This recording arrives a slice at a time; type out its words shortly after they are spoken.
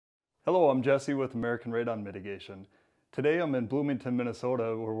Hello, I'm Jesse with American Radon Mitigation. Today I'm in Bloomington,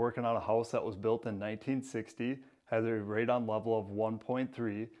 Minnesota. We're working on a house that was built in 1960, has a radon level of 1.3,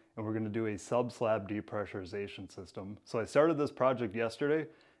 and we're going to do a sub-slab depressurization system. So I started this project yesterday,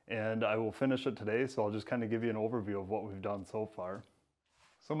 and I will finish it today, so I'll just kind of give you an overview of what we've done so far.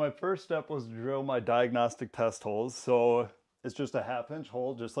 So my first step was to drill my diagnostic test holes. So it's just a 1/2-inch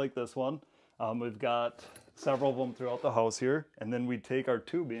hole, just like this one. We've got several of them throughout the house here, and then we take our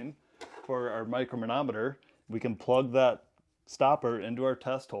tubing for our micromanometer. We can plug that stopper into our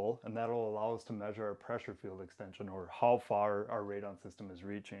test hole, and that'll allow us to measure our pressure field extension, or how far our radon system is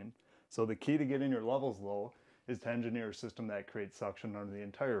reaching. So the key to getting your levels low is to engineer a system that creates suction under the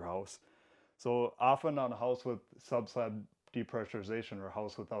entire house. So often on a house with sub-slab depressurization or a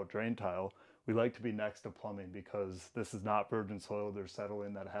house without drain tile, we like to be next to plumbing because this is not virgin soil. There's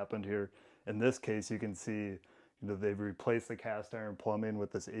settling that happened here. In this case, you can see they've replaced the cast iron plumbing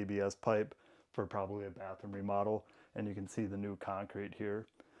with this ABS pipe for probably a bathroom remodel, and you can see the new concrete here.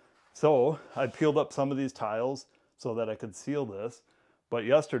 So I peeled up some of these tiles so that I could seal this, but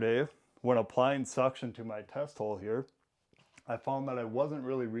yesterday when applying suction to my test hole here, I found that I wasn't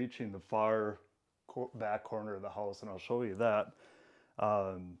really reaching the far back corner of the house, and I'll show you that.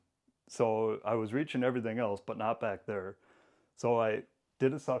 So I was reaching everything else, but not back there. So I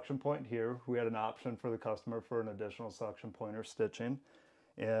did a suction point here. We had an option for the customer for an additional suction point or stitching.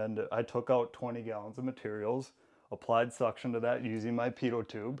 And I took out 20 gallons of materials, applied suction to that using my pitot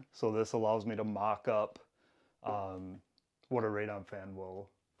tube. So this allows me to mock up what a radon fan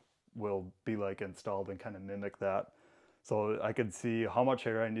will be like installed and kind of mimic that. So I could see how much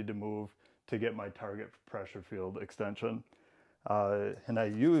air I need to move to get my target pressure field extension. And I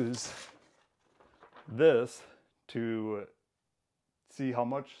use this to see how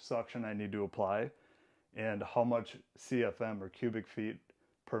much suction I need to apply and how much CFM or cubic feet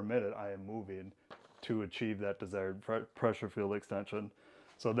per minute I am moving to achieve that desired pressure field extension.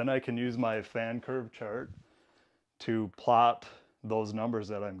 So then I can use my fan curve chart to plot those numbers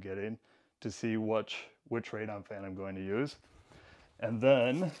that I'm getting to see which radon fan I'm going to use. And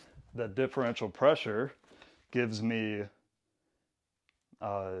then the differential pressure gives me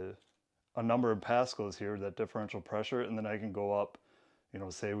a number of pascals here, that differential pressure, and then I can go up,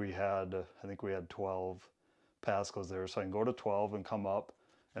 say I think we had 12 pascals there, so I can go to 12 and come up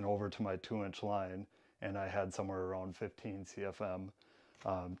and over to my 2-inch line, and I had somewhere around 15 CFM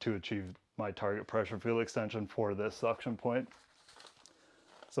to achieve my target pressure field extension for this suction point.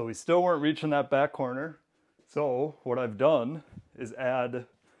 So we still weren't reaching that back corner, so what I've done is add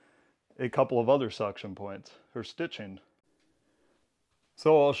a couple of other suction points, or stitching.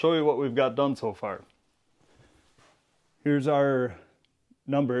 So I'll show you what we've got done so far. Here's our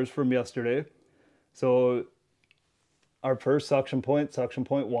numbers from yesterday. So our first suction point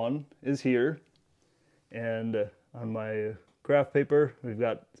 1, is here. And on my graph paper, we've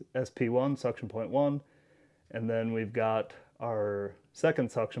got SP1, suction point 1. And then we've got our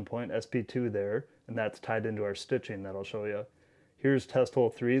second suction point, SP2 there. And that's tied into our stitching that I'll show you. Here's test hole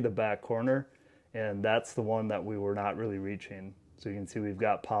 3, the back corner. And that's the one that we were not really reaching. So you can see we've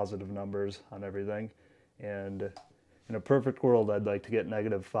got positive numbers on everything. And in a perfect world, I'd like to get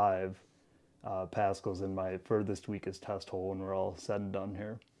 -5 pascals in my furthest, weakest test hole when we're all said and done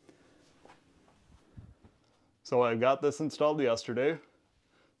here. So I got this installed yesterday.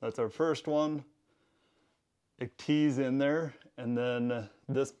 That's our first one. It tees in there, and then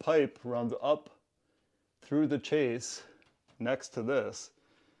this pipe runs up through the chase next to this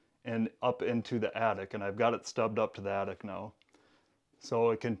and up into the attic, and I've got it stubbed up to the attic now.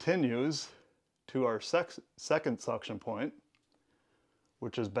 So it continues to our second suction point,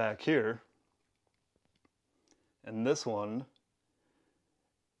 which is back here. And this one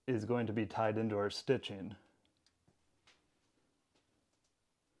is going to be tied into our stitching.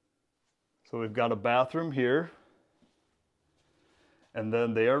 So we've got a bathroom here, and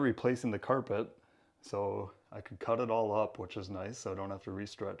then they are replacing the carpet, so I could cut it all up, which is nice, so I don't have to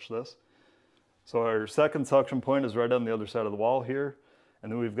restretch this. So our second suction point is right on the other side of the wall here.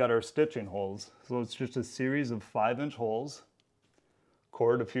 And then we've got our stitching holes. So it's just a series of 5-inch holes,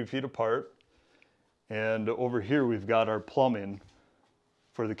 cored a few feet apart. And over here we've got our plumbing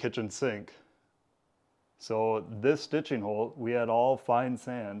for the kitchen sink. So this stitching hole, we had all fine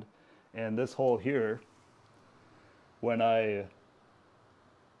sand. And this hole here, when I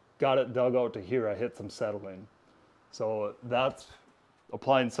got it dug out to here, I hit some settling. So that's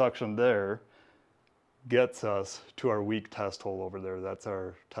applying suction there gets us to our weak test hole over there. That's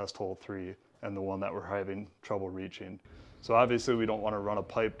our test hole 3 and the one that we're having trouble reaching. So obviously we don't want to run a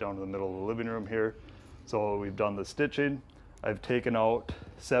pipe down to the middle of the living room here. So we've done the stitching. I've taken out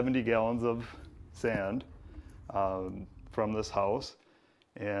 70 gallons of sand from this house,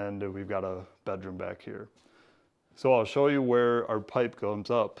 and we've got a bedroom back here. So I'll show you where our pipe comes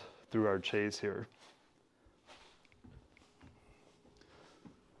up through our chase here.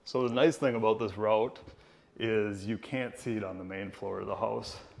 So the nice thing about this route is you can't see it on the main floor of the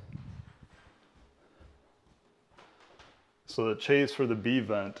house. So the chase for the B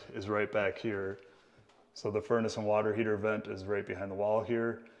vent is right back here. So the furnace and water heater vent is right behind the wall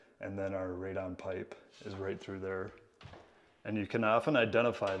here, and then our radon pipe is right through there. And you can often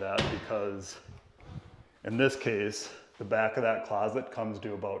identify that because in this case, the back of that closet comes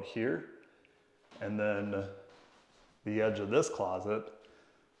to about here, and then the edge of this closet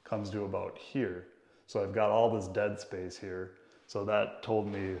comes to about here. So I've got all this dead space here. So that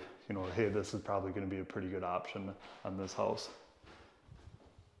told me, you know, hey, this is probably going to be a pretty good option on this house.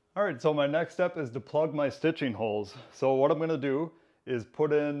 All right, so my next step is to plug my stitching holes. So what I'm going to do is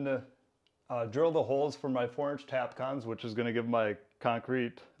put in, drill the holes for my 4-inch Tapcons, which is going to give my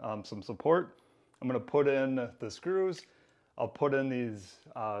concrete some support. I'm going to put in the screws. I'll put in these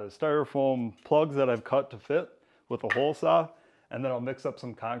styrofoam plugs that I've cut to fit with a hole saw, and then I'll mix up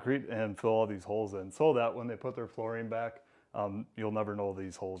some concrete and fill all these holes in so that when they put their flooring back, you'll never know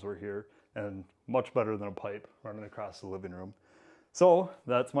these holes were here, and much better than a pipe running across the living room. So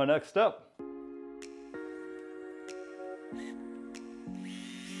that's my next step.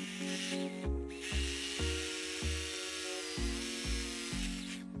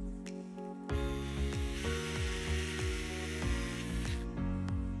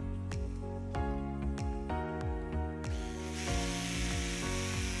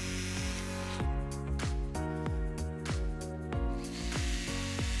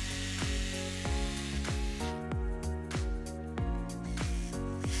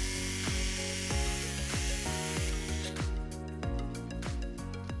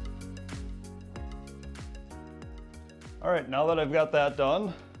 All right, now that I've got that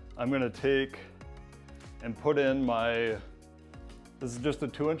done, I'm gonna take and put in my, this is just a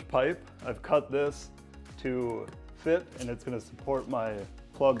 2-inch pipe. I've cut this to fit, and it's gonna support my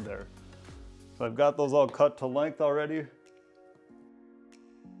plug there. So I've got those all cut to length already.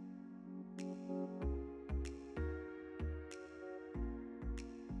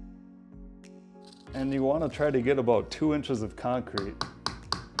 And you wanna try to get about 2 inches of concrete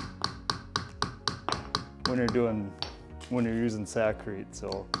when you're using Saccrete,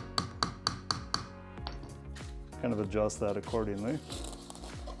 so kind of adjust that accordingly.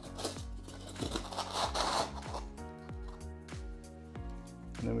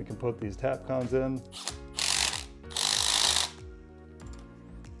 And then we can put these Tapcons in.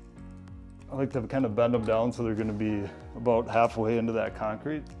 I like to kind of bend them down so they're going to be about halfway into that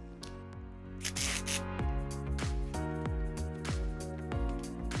concrete.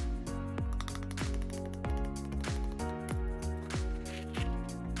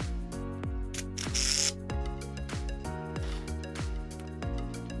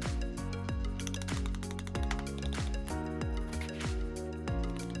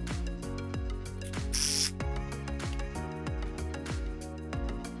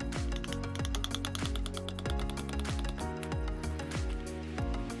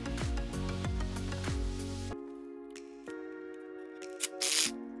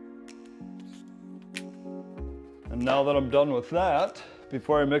 And now that I'm done with that,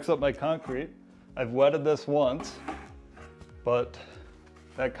 before I mix up my concrete, I've wetted this once, but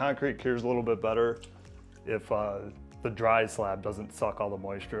that concrete cures a little bit better if the dry slab doesn't suck all the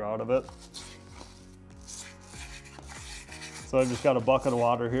moisture out of it. So I've just got a bucket of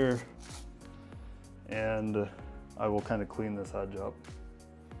water here, and I will kind of clean this edge up.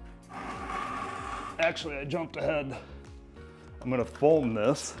 Actually, I jumped ahead. I'm gonna foam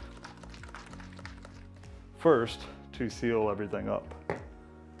this first to seal everything up.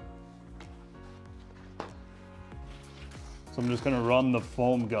 So I'm just gonna run the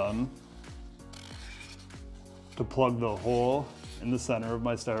foam gun to plug the hole in the center of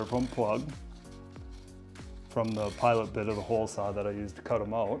my styrofoam plug from the pilot bit of the hole saw that I used to cut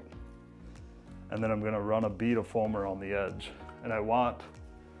them out. And then I'm gonna run a bead of foam around the edge. And I want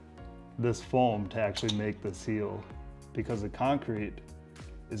this foam to actually make the seal because the concrete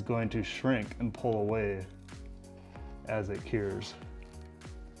is going to shrink and pull away as it cures.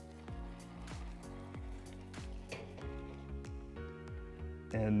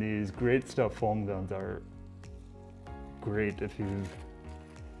 And these Great Stuff foam guns are great if you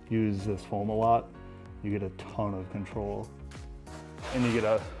use this foam a lot. You get a ton of control, and you get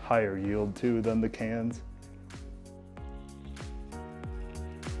a higher yield too than the cans.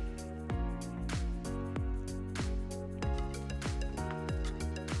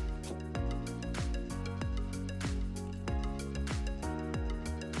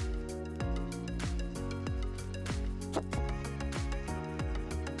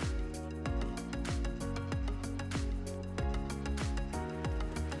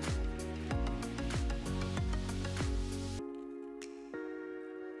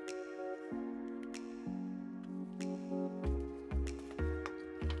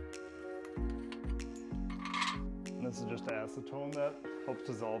 just acetone that helps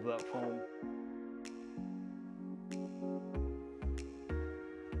dissolve that foam.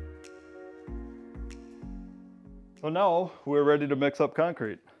 So now we're ready to mix up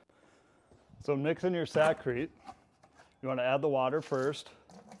concrete. So mixing your saccrete, you want to add the water first.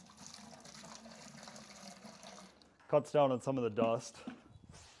 Cuts down on some of the dust.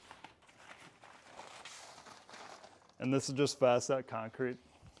 And this is just fast set concrete.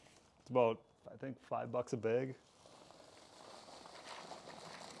 It's about, I think, $5 a bag.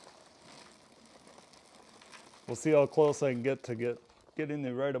 We'll see how close I can get to getting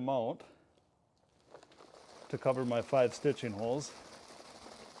the right amount to cover my 5 stitching holes.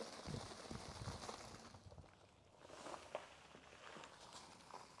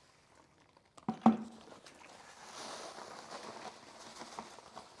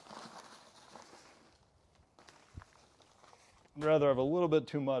 I'd rather have a little bit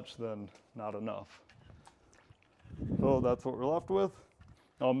too much than not enough. So that's what we're left with.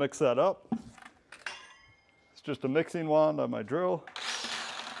 I'll mix that up. It's just a mixing wand on my drill.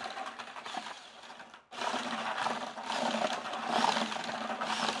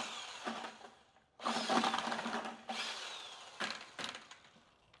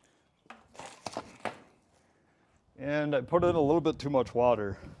 And I put in a little bit too much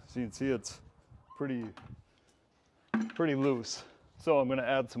water. So you can see it's pretty loose. So I'm going to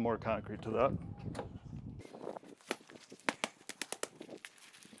add some more concrete to that.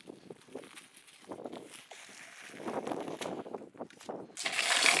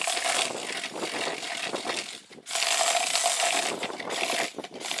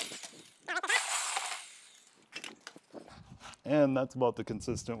 And that's about the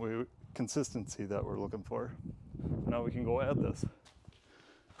consistency that we're looking for. Now we can go add this.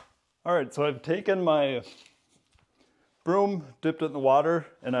 All right, so I've taken my broom, dipped it in the water,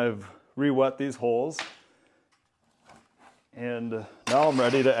 and I've re-wet these holes. And now I'm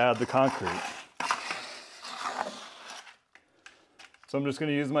ready to add the concrete. So I'm just going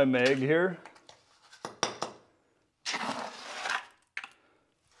to use my mag here.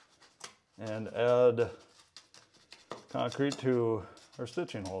 And add concrete to our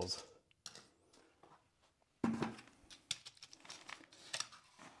stitching holes.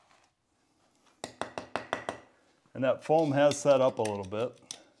 And that foam has set up a little bit.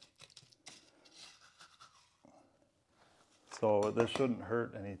 So this shouldn't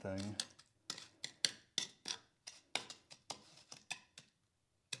hurt anything.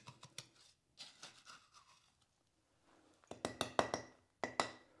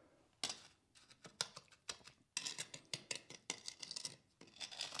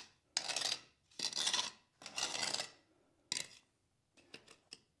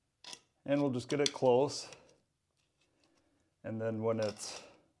 And we'll just get it close. And then when it's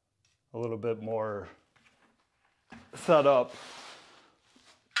a little bit more set up,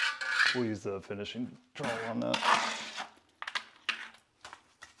 we'll use the finishing trowel on that.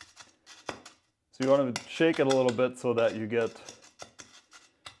 So you want to shake it a little bit so that you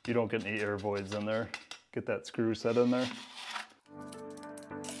don't get any air voids in there. Get that screw set in there.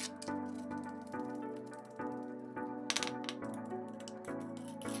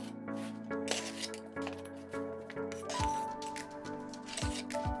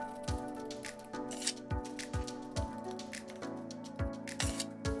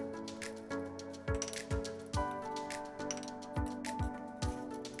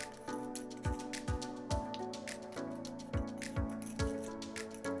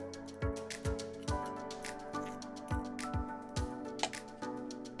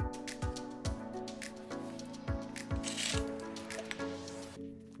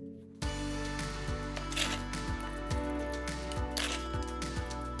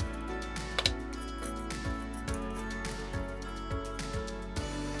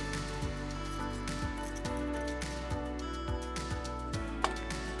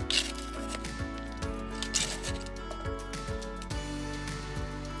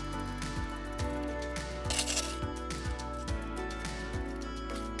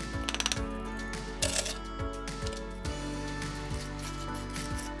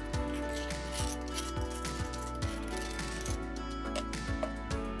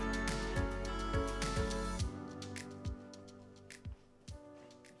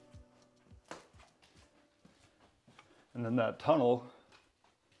 And then that tunnel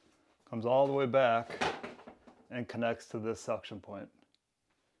comes all the way back and connects to this suction point.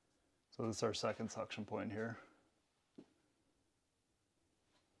 So this is our second suction point here.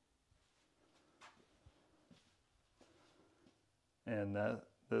 And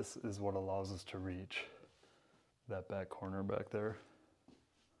this is what allows us to reach that back corner back there.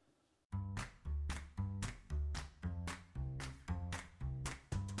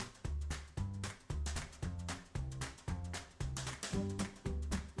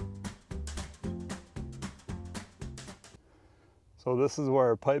 So this is where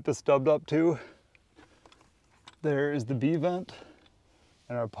our pipe is stubbed up to. There is the B vent,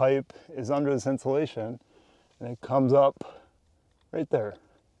 and our pipe is under this insulation, and it comes up right there.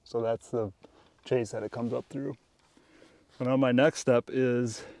 So that's the chase that it comes up through. So now my next step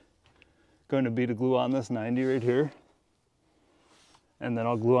is going to be to glue on this 90 right here, and then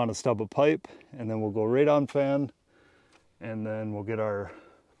I'll glue on a stub of pipe, and then we'll go radon fan, and then we'll get our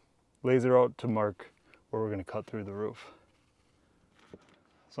laser out to mark where we're going to cut through the roof.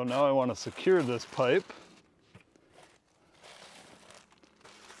 So now I want to secure this pipe.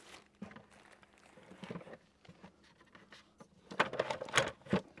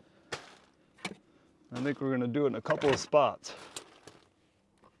 I think we're going to do it in a couple of spots.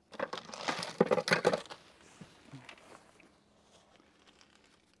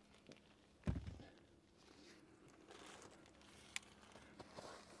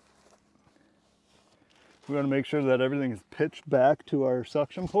 We want to make sure that everything is pitched back to our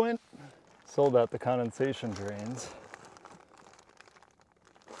suction point so that the condensation drains.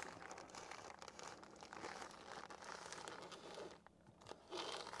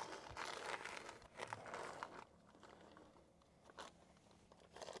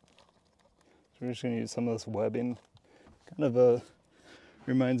 So we're just going to use some of this webbing. Kind of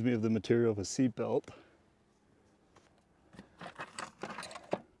reminds me of the material of a seat belt.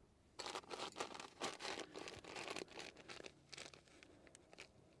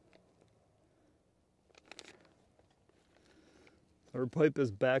 Our pipe is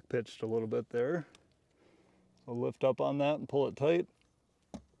back pitched a little bit there. I'll lift up on that and pull it tight.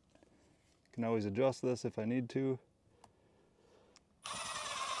 Can always adjust this if I need to.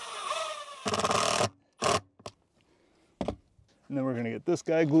 And then we're going to get this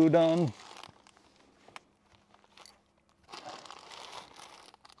guy glued on.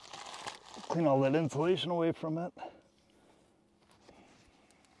 Clean all that insulation away from it.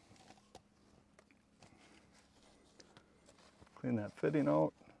 Clean that fitting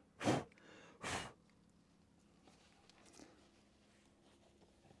out. And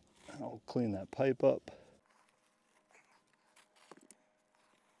I'll clean that pipe up.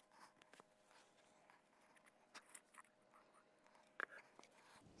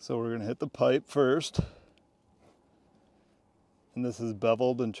 So we're going to hit the pipe first. And this is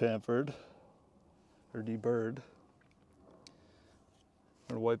beveled and chamfered, or deburred. I'm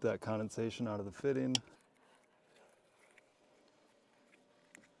going to wipe that condensation out of the fitting.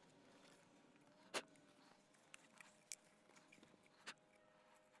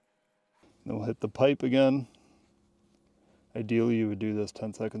 Then we'll hit the pipe again. Ideally you would do this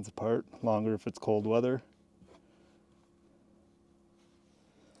 10 seconds apart, longer if it's cold weather.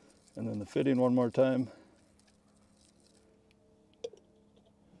 And then the fitting one more time.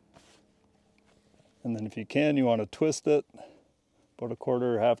 And then if you can, you want to twist it about a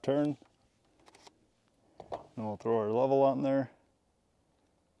quarter or half turn. And we'll throw our level on there.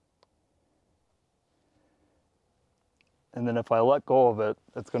 And then if I let go of it,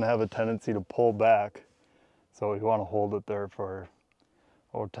 it's going to have a tendency to pull back. So you want to hold it there for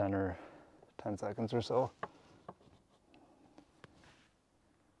 10 seconds or so.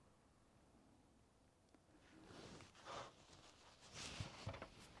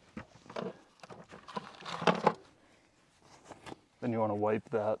 Then you want to wipe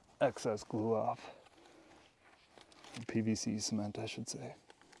that excess glue off. PVC cement, I should say.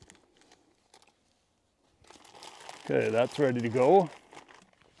 Okay, that's ready to go.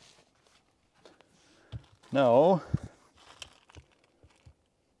 Now,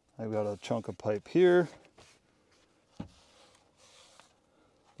 I've got a chunk of pipe here.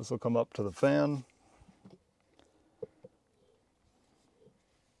 This will come up to the fan.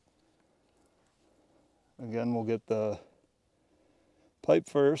 Again, we'll get the pipe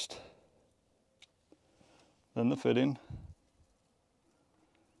first, then the fitting.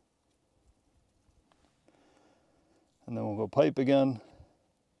 And then we'll go pipe again,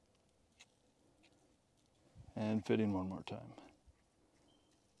 and fitting one more time.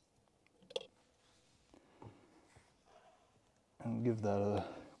 And give that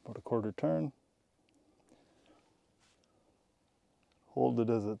about a quarter turn. Hold it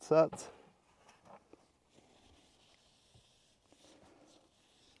as it sets.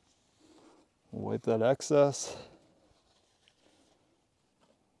 We'll wipe that excess.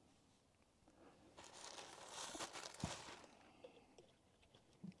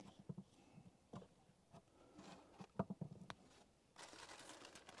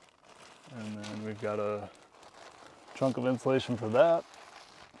 And then we've got a chunk of insulation for that.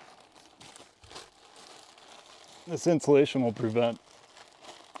 This insulation will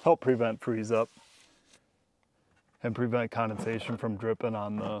help prevent freeze up. and prevent condensation from dripping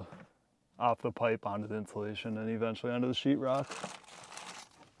on the off the pipe onto the insulation and eventually onto the sheetrock.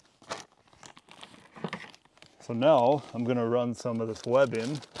 So now I'm going to run some of this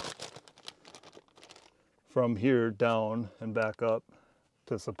webbing from here down and back up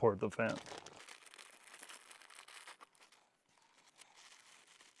to support the fan.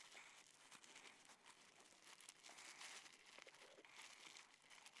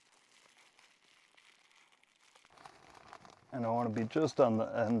 And I want to be just on the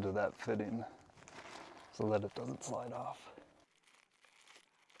end of that fitting so that it doesn't slide off.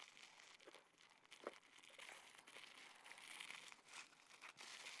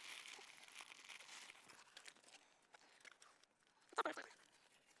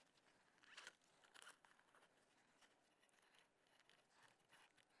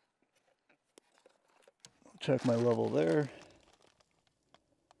 Check my level there.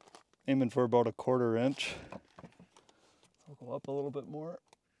 Aiming for about 1/4 inch. I'll go up a little bit more.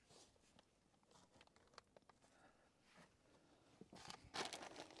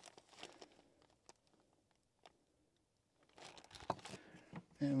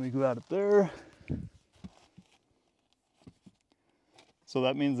 And we got it there. So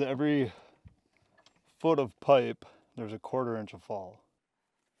that means that every foot of pipe, there's 1/4 inch of fall.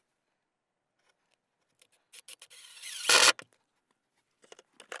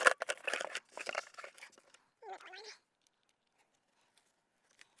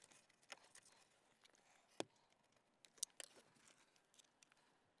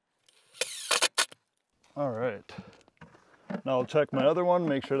 All right, now I'll check my other one,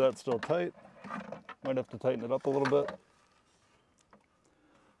 make sure that's still tight. Might have to tighten it up a little bit.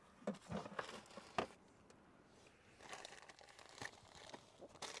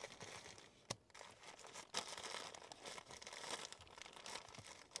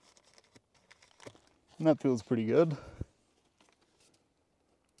 And that feels pretty good.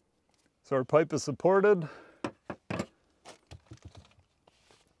 So our pipe is supported.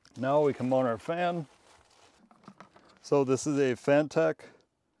 Now we can mount our fan. So this is a Fantech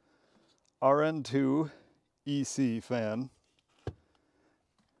RN2 EC fan.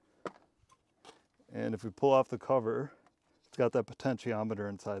 And if we pull off the cover, it's got that potentiometer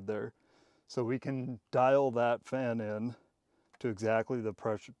inside there. So we can dial that fan in to exactly the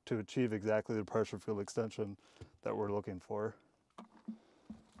pressure, to achieve exactly the pressure field extension that we're looking for.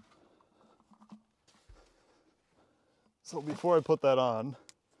 So before I put that on,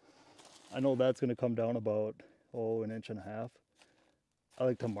 I know that's going to come down about, 1.5 inches. I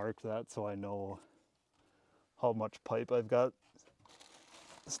like to mark that so I know how much pipe I've got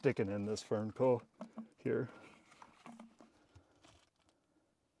sticking in this Fernco here.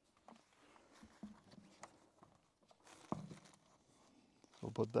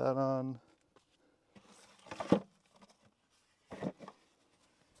 We'll put that on.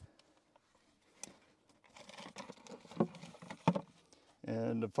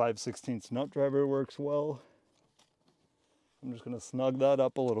 And a 5/16 nut driver works well. I'm just going to snug that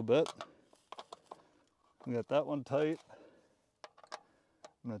up a little bit. We got that one tight.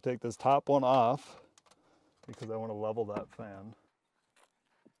 I'm going to take this top one off because I want to level that fan.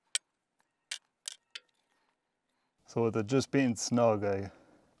 So with it just being snug, I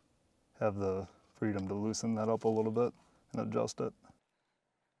have the freedom to loosen that up a little bit and adjust it.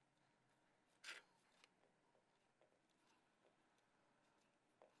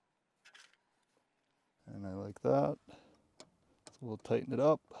 And I like that. So we'll tighten it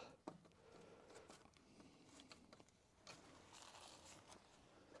up.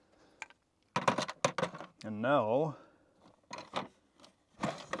 And now,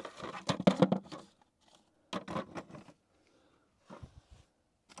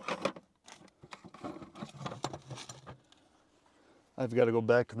 I've got to go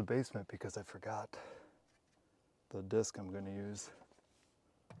back to the basement because I forgot the disc I'm going to use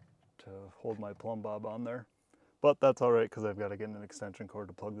to hold my plumb bob on there. But that's all right because I've got to get an extension cord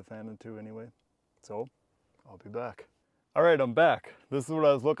to plug the fan into anyway. So I'll be back. All right, I'm back. This is what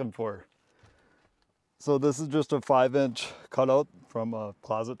I was looking for. So this is just a 5-inch cutout from a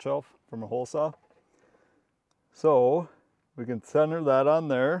closet shelf from a hole saw. So we can center that on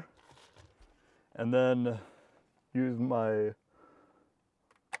there and then use my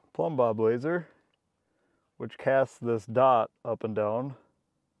plumb bob laser, which casts this dot up and down.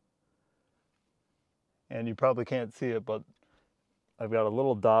 And you probably can't see it, but I've got a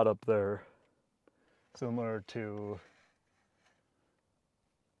little dot up there, similar to,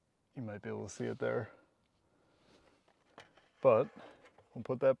 you might be able to see it there. But we'll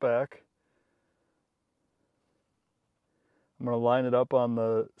put that back. I'm going to line it up on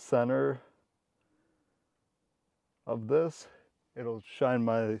the center of this. It'll shine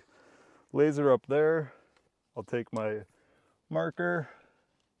my laser up there. I'll take my marker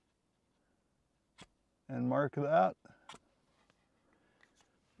and mark that.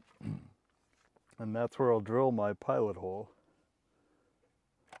 And that's where I'll drill my pilot hole.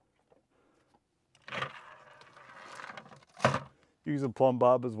 Use a plumb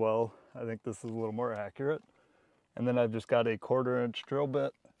bob as well. I think this is a little more accurate. And then I've just got a 1/4 inch drill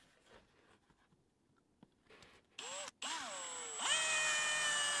bit.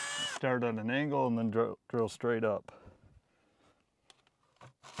 Start at an angle and then drill straight up.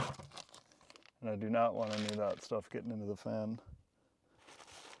 And I do not want any of that stuff getting into the fan.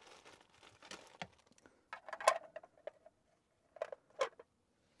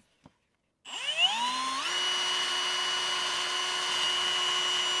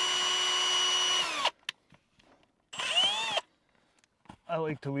 I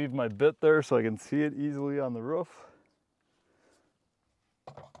like to leave my bit there so I can see it easily on the roof.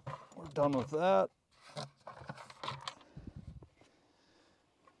 We're done with that.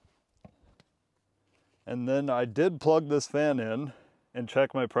 And then I did plug this fan in and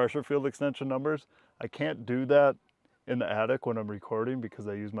check my pressure field extension numbers. I can't do that in the attic when I'm recording because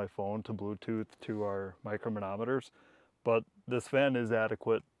I use my phone to Bluetooth to our micromanometers. But this fan is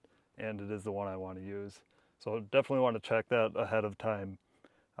adequate and it is the one I want to use. So definitely want to check that ahead of time.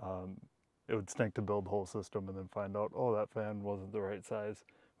 It would stink to build the whole system and then find out, oh, that fan wasn't the right size.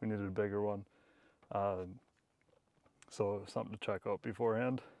 We needed a bigger one. So something to check out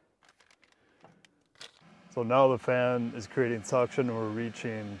beforehand. So now the fan is creating suction and we're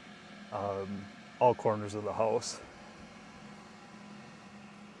reaching all corners of the house.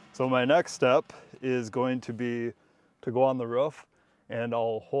 So my next step is going to be to go on the roof and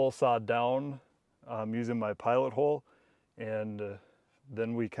I'll hole saw down using my pilot hole, and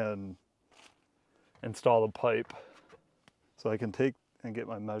then we can install the pipe. So I can take and get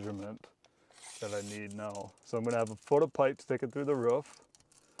my measurement that I need now. So I'm gonna have a foot of pipe sticking through the roof.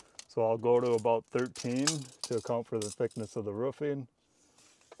 So I'll go to about 13 to account for the thickness of the roofing.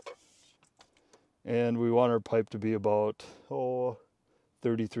 And we want our pipe to be about,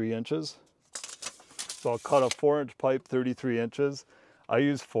 33 inches. So I'll cut a 4-inch pipe, 33 inches. I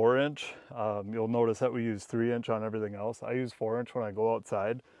use 4-inch. You'll notice that we use 3-inch on everything else. I use 4-inch when I go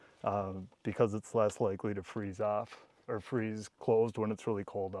outside because it's less likely to freeze off or freeze closed when it's really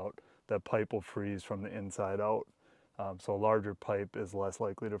cold out. That pipe will freeze from the inside out. So a larger pipe is less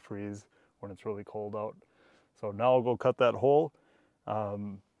likely to freeze when it's really cold out. So now I'll go cut that hole.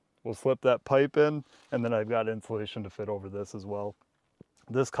 We'll slip that pipe in, and then I've got insulation to fit over this as well.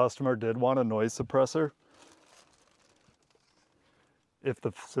 This customer did want a noise suppressor if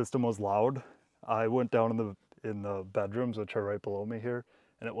the system was loud. I went down in the bedrooms, which are right below me here,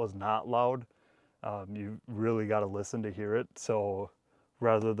 and it was not loud. You really got to listen to hear it. So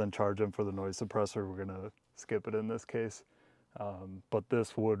rather than charge them for the noise suppressor, we're gonna skip it in this case. But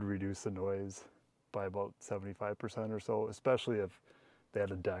this would reduce the noise by about 75% or so, especially if they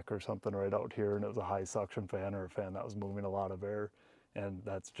had a deck or something right out here and it was a high suction fan or a fan that was moving a lot of air, and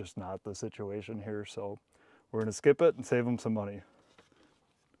that's just not the situation here. So we're gonna skip it and save them some money.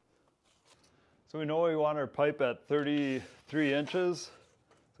 So we know we want our pipe at 33 inches.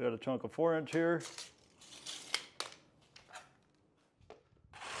 So we got a chunk of 4-inch here.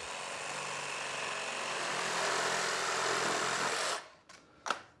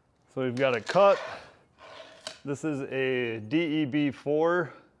 So we've got it cut. This is a DEB4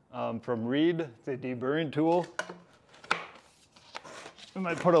 from Reed. It's a deburring tool. I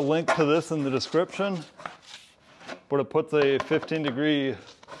might put a link to this in the description, but it puts a 15-degree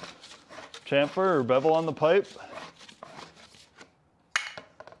chamfer or bevel on the pipe.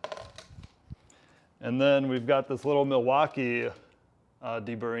 And then we've got this little Milwaukee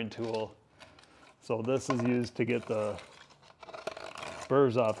deburring tool. So this is used to get the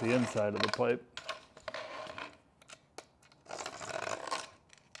burrs off the inside of the pipe.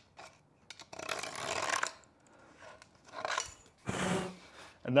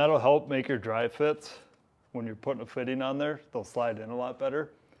 And that'll help make your dry fits. When you're putting a fitting on there, they'll slide in a lot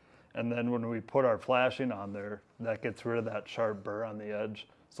better. And then when we put our flashing on there, that gets rid of that sharp burr on the edge,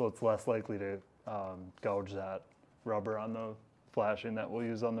 so it's less likely to gouge that rubber on the flashing that we'll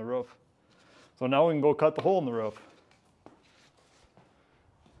use on the roof. So now we can go cut the hole in the roof.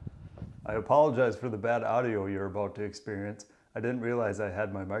 I apologize for the bad audio you're about to experience. I didn't realize I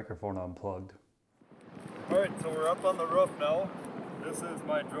had my microphone unplugged. All right, so we're up on the roof now. This is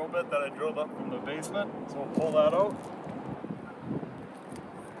my drill bit that I drilled up from the basement, so we'll pull that out.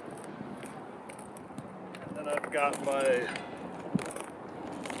 And then I've got my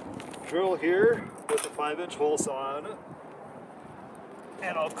drill here. put the 5-inch hole saw on it,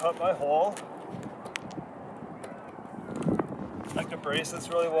 and I'll cut my hole. I like to brace this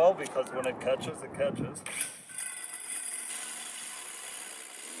really well because when it catches, it catches.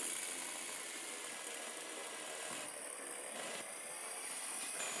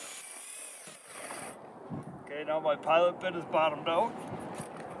 Okay, now my pilot bit is bottomed out.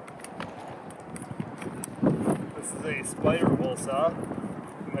 This is a spider hole saw.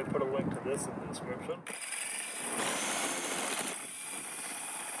 I might put a link to this in the description.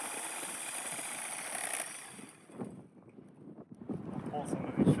 Pull some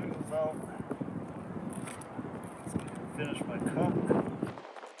of these shingles out so I can finish my cut.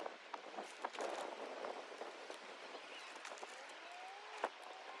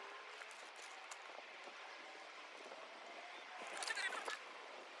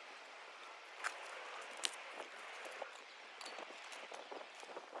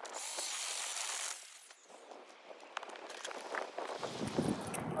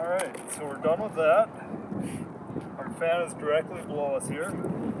 Alright, so we're done with that. Our fan is directly below us here.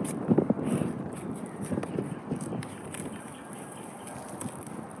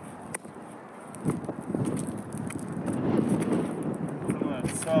 Some of that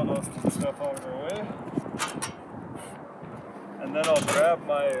sawdust and stuff out of our way. And then I'll grab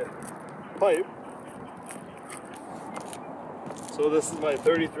my pipe. So this is my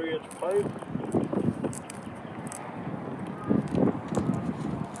 33-inch pipe.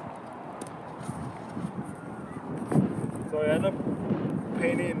 So I end up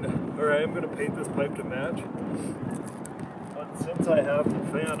painting, or I am going to paint this pipe to match, but since I have the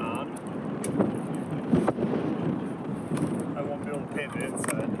fan on, I won't be able to paint the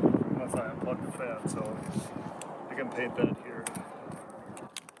inside unless I unplug the fan, so I can paint that here.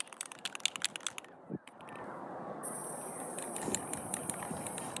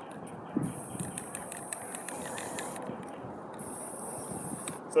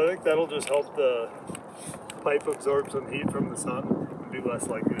 So I think that'll just help the pipe absorb some heat from the sun and be less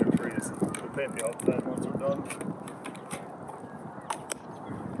likely to freeze. We'll paint the outside once we're done.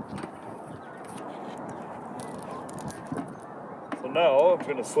 So now I'm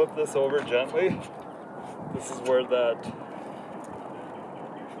going to slip this over gently. This is where that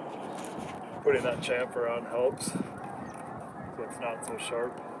putting that chamfer on helps, so it's not so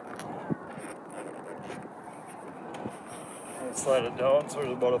sharp. And slide it down so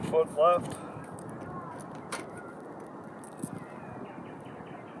there's about a foot left.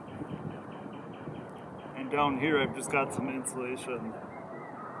 Down here I've just got some insulation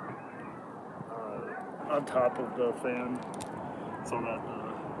on top of the fan so that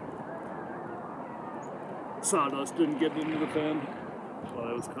the sawdust didn't get into the fan while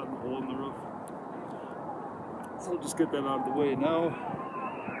I was cutting a hole in the roof. So I'll just get that out of the way now.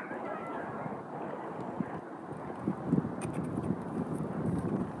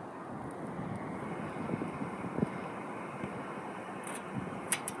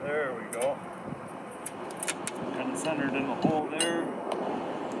 There we go. Kind of centered in the hole there.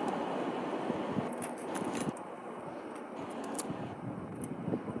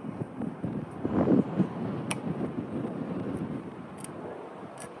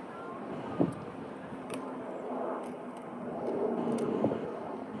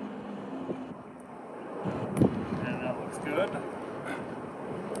 And that looks good.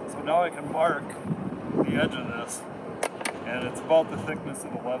 So now I can mark the edge of this. And it's about the thickness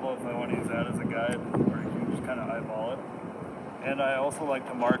of the level if I want to use that as a guide, or you can just kind of eyeball it. And I also like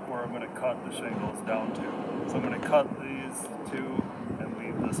to mark where I'm going to cut the shingles down to. So I'm going to cut these two and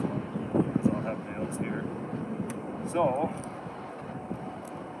leave this one, because I'll have nails here. So,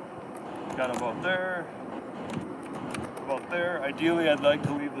 got about there. Ideally I'd like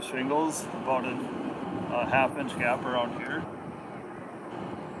to leave the shingles about a half-inch gap around here.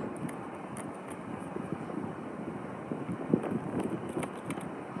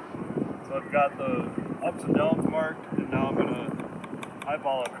 So I've got the ups and downs marked, and now I'm going to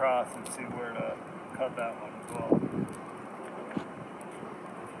eyeball across and see where to cut that one as well.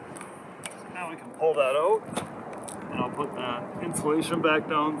 So now we can pull that out, and I'll put that insulation back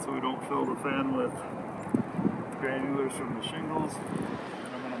down so we don't fill the fan with granulars from the shingles.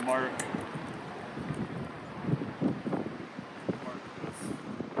 And I'm going to mark this.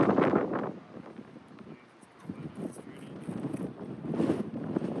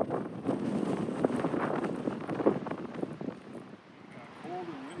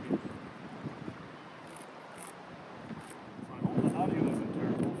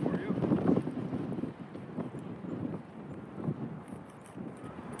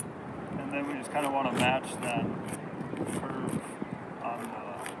 And then we just kind of want to match that curve on the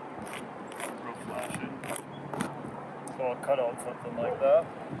roof latch. cut out something like that.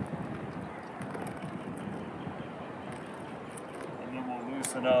 And then we'll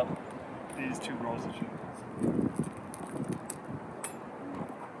loosen up these 2 rows of shingles.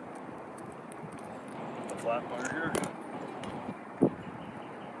 Put the flat bar here. So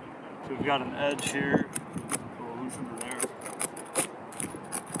we've got an edge here, so we'll loosen to there.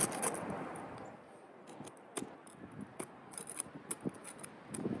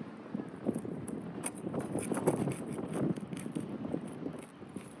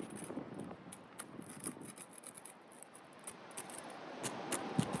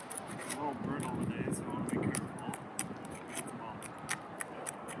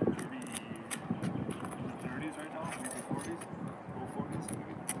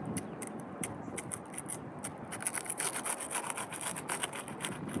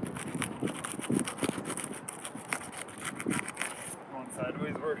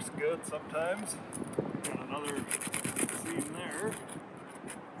 Sideways works good sometimes. Got another seam there.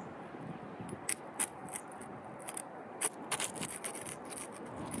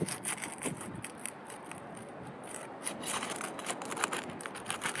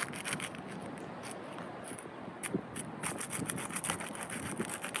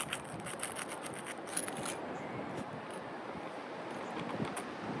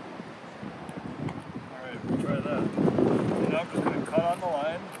 Alright, we'll try that. And I'm just going to cut on the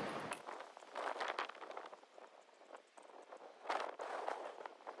line.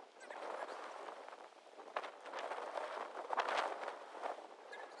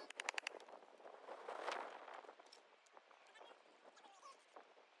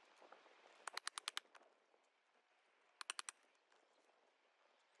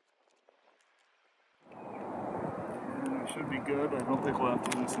 Should be good. I don't think we'll have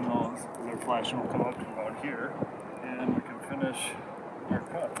to loosen those because our flashing will come up to about here and we can finish our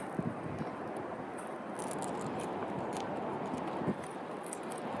cut.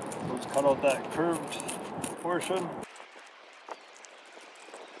 We'll just cut out that curved portion.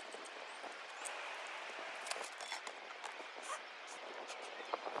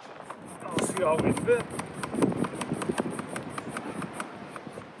 I'll see how we fit.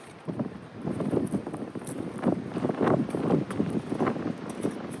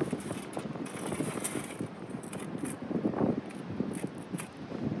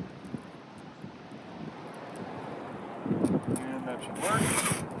 And that should work.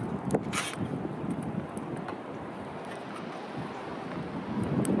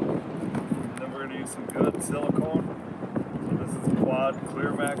 Then we're going to use some good silicone. So this is a quad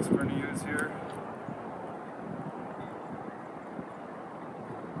clear max we're going to use here.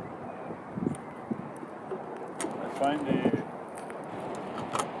 I find a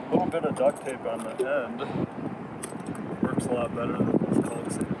little bit of duct tape on the end works a lot better than those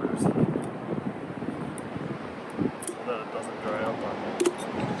caulk savers. That it doesn't dry up on me.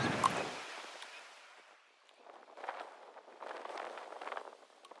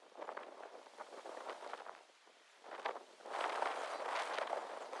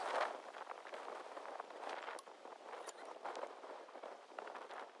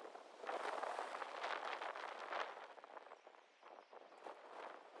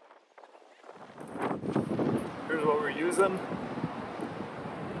 Here's what we're using.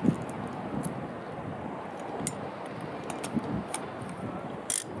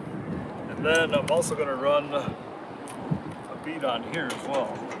 And then I'm also going to run a bead on here as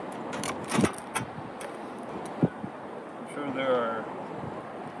well. I'm sure there are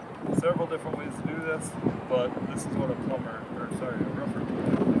several different ways to do this, but this is what a plumber, or sorry, a rougher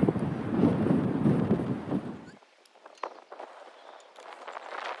would do.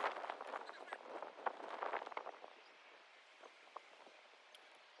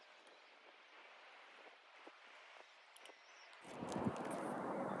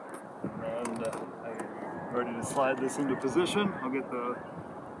 And I'm ready to slide this into position. I'll get the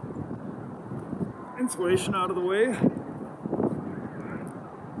insulation out of the way. And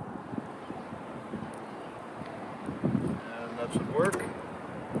that should work.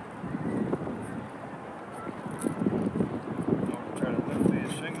 I'll try to lift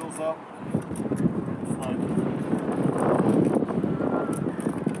these shingles up and slide them.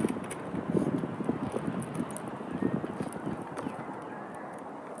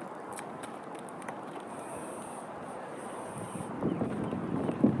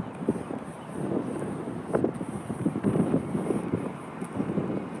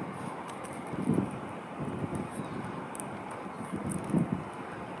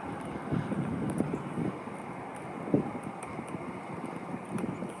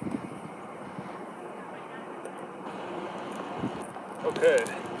 Okay,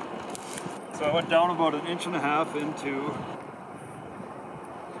 So I went down about 1.5 inches into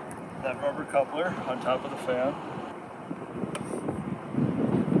that rubber coupler on top of the fan.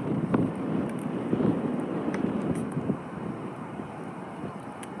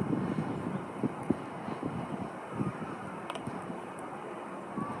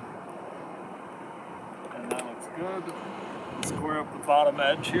 And that looks good. Square up the bottom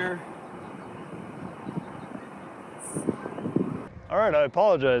edge here. All right, I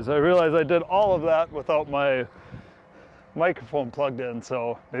apologize. I realized I did all of that without my microphone plugged in,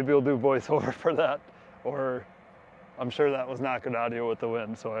 so maybe we'll do voiceover for that, or I'm sure that was not good audio with the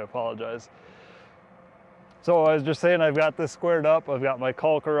wind, so I apologize. So I was just saying, I've got this squared up, I've got my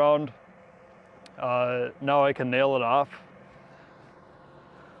caulk around. Now I can nail it off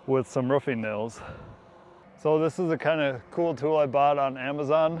with some roofing nails. So this is a kind of cool tool I bought on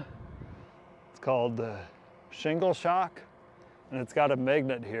Amazon. It's called the Shingle Shock, and it's got a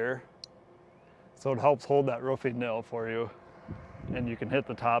magnet here. So it helps hold that roofing nail for you, and you can hit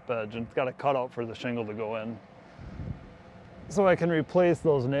the top edge, and it's got a cutout for the shingle to go in. So I can replace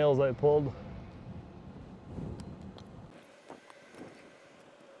those nails I pulled.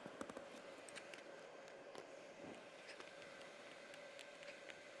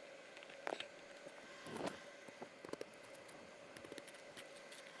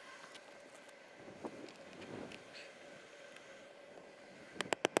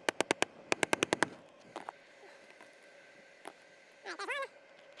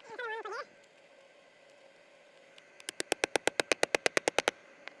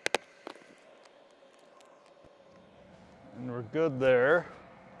 And we're good there.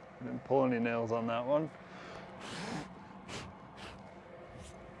 Didn't pull any nails on that one.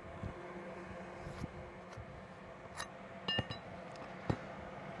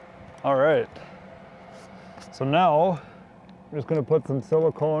 All right. So now I'm just going to put some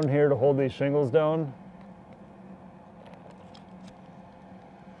silicone here to hold these shingles down.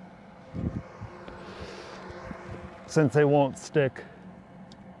 Since they won't stick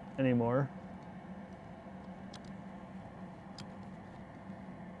anymore.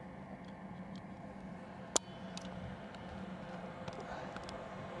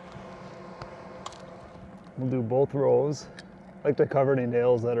 We'll do both rows. I like to cover any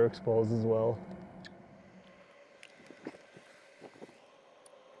nails that are exposed as well.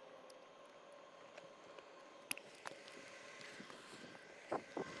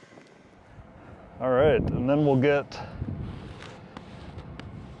 All right, and then we'll get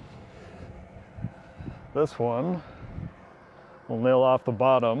this one. We'll nail off the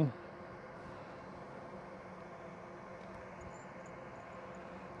bottom.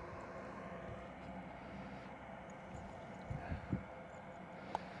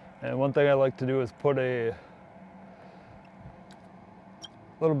 And one thing I like to do is put a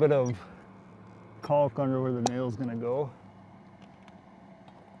little bit of caulk under where the nail's gonna go.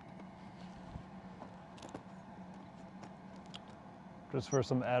 Just for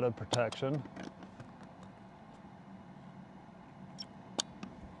some added protection.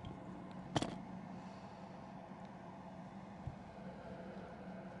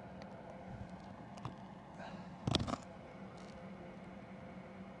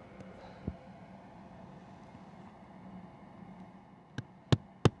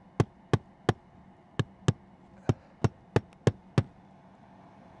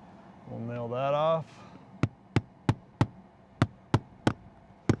 We'll nail that off.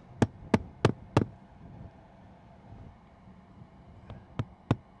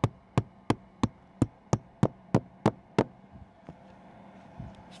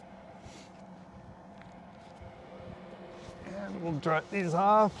 And we'll dry these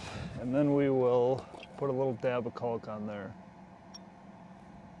off, and then we will put a little dab of caulk on there,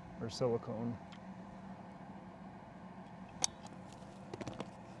 or silicone.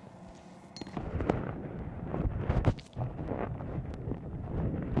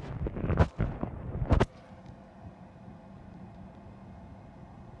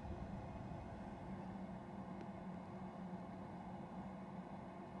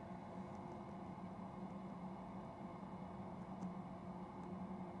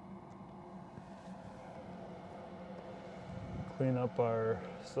 Clean up our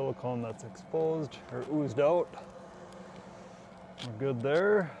silicone that's exposed or oozed out. We're good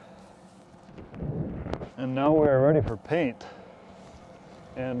there. And now we are ready for paint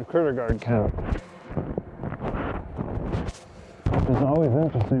and critter guard cap. It's always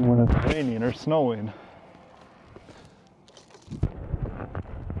interesting when it's raining or snowing.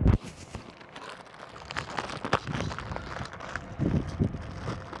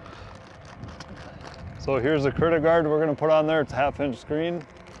 So here's the critter guard we're going to put on there. It's a 1/2 inch screen.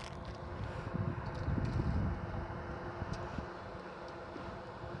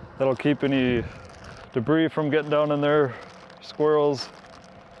 That'll keep any debris from getting down in there, squirrels.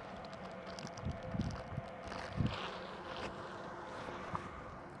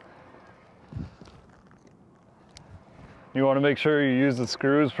 You want to make sure you use the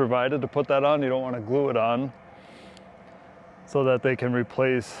screws provided to put that on. You don't want to glue it on so that they can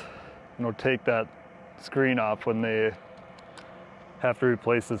replace, take that screen off when they have to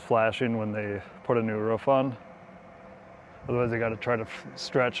replace this flashing when they put a new roof on. Otherwise they got to try to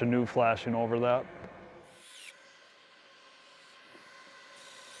stretch a new flashing over that.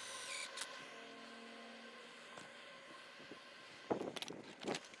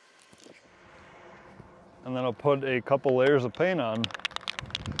 And then I'll put a couple layers of paint on.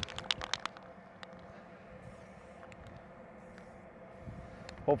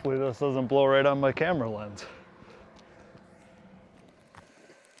 Hopefully this doesn't blow right on my camera lens.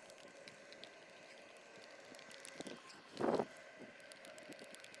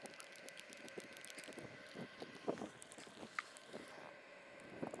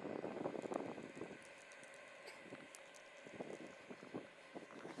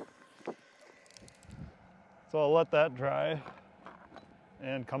 So I'll let that dry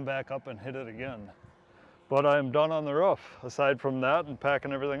and come back up and hit it again. But I'm done on the roof, aside from that and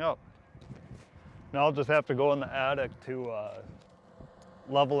packing everything up. Now I'll just have to go in the attic to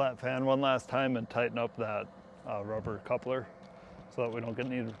level that fan one last time and tighten up that rubber coupler so that we don't get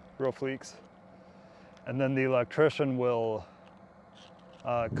any roof leaks. And then the electrician will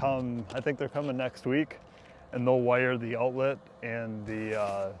come, I think they're coming next week, and they'll wire the outlet and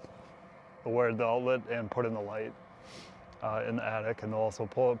they'll wire the outlet and put in the light in the attic, and they'll also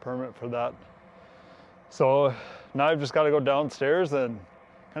pull a permit for that. So now I've just got to go downstairs and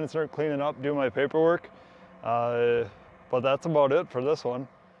kind of start cleaning up, do my paperwork. But that's about it for this one.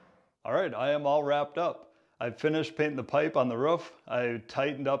 All right, I am all wrapped up. I've finished painting the pipe on the roof. I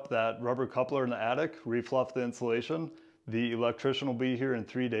tightened up that rubber coupler in the attic, refluffed the insulation. The electrician will be here in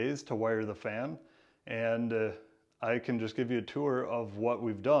 3 days to wire the fan. And I can just give you a tour of what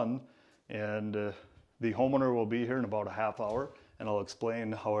we've done. And the homeowner will be here in about a half hour, and I'll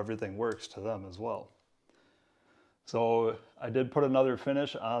explain how everything works to them as well. So I did put another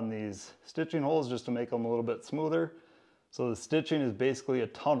finish on these stitching holes just to make them a little bit smoother. So the stitching is basically a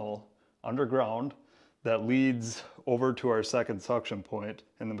tunnel underground that leads over to our second suction point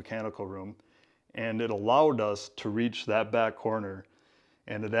in the mechanical room. And it allowed us to reach that back corner.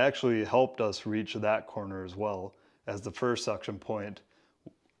 And it actually helped us reach that corner as well, as the first suction point.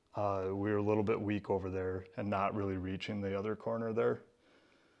 We were a little bit weak over there and not really reaching the other corner there.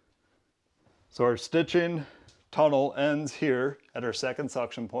 So our stitching tunnel ends here at our second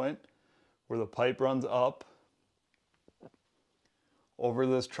suction point, where the pipe runs up over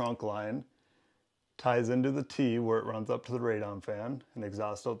this trunk line, ties into the T where it runs up to the radon fan and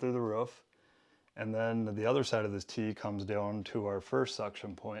exhausts out through the roof. And then the other side of this T comes down to our first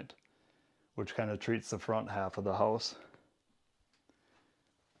suction point, which kind of treats the front half of the house.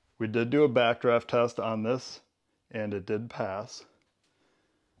 We did do a backdraft test on this, and it did pass.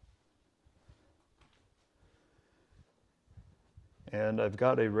 And I've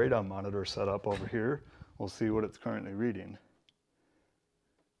got a radon monitor set up over here. We'll see what it's currently reading.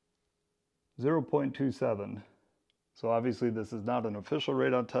 0.27. So obviously this is not an official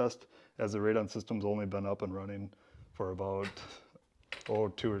radon test, as the radon system's only been up and running for about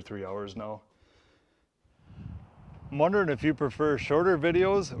 2 or 3 hours now. I'm wondering if you prefer shorter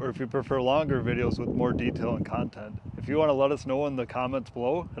videos or if you prefer longer videos with more detail and content. If you want to let us know in the comments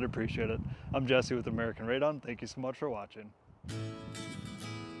below, I'd appreciate it. I'm Jesse with American Radon. Thank you so much for watching.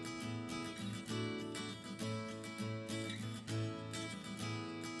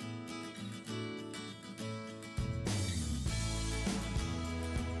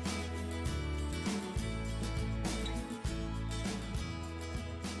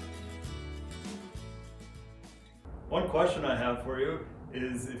 One question I have for you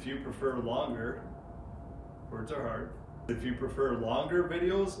is if you prefer longer, words are hard, if you prefer longer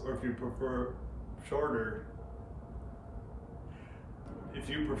videos or if you prefer shorter, if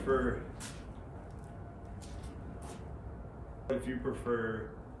you prefer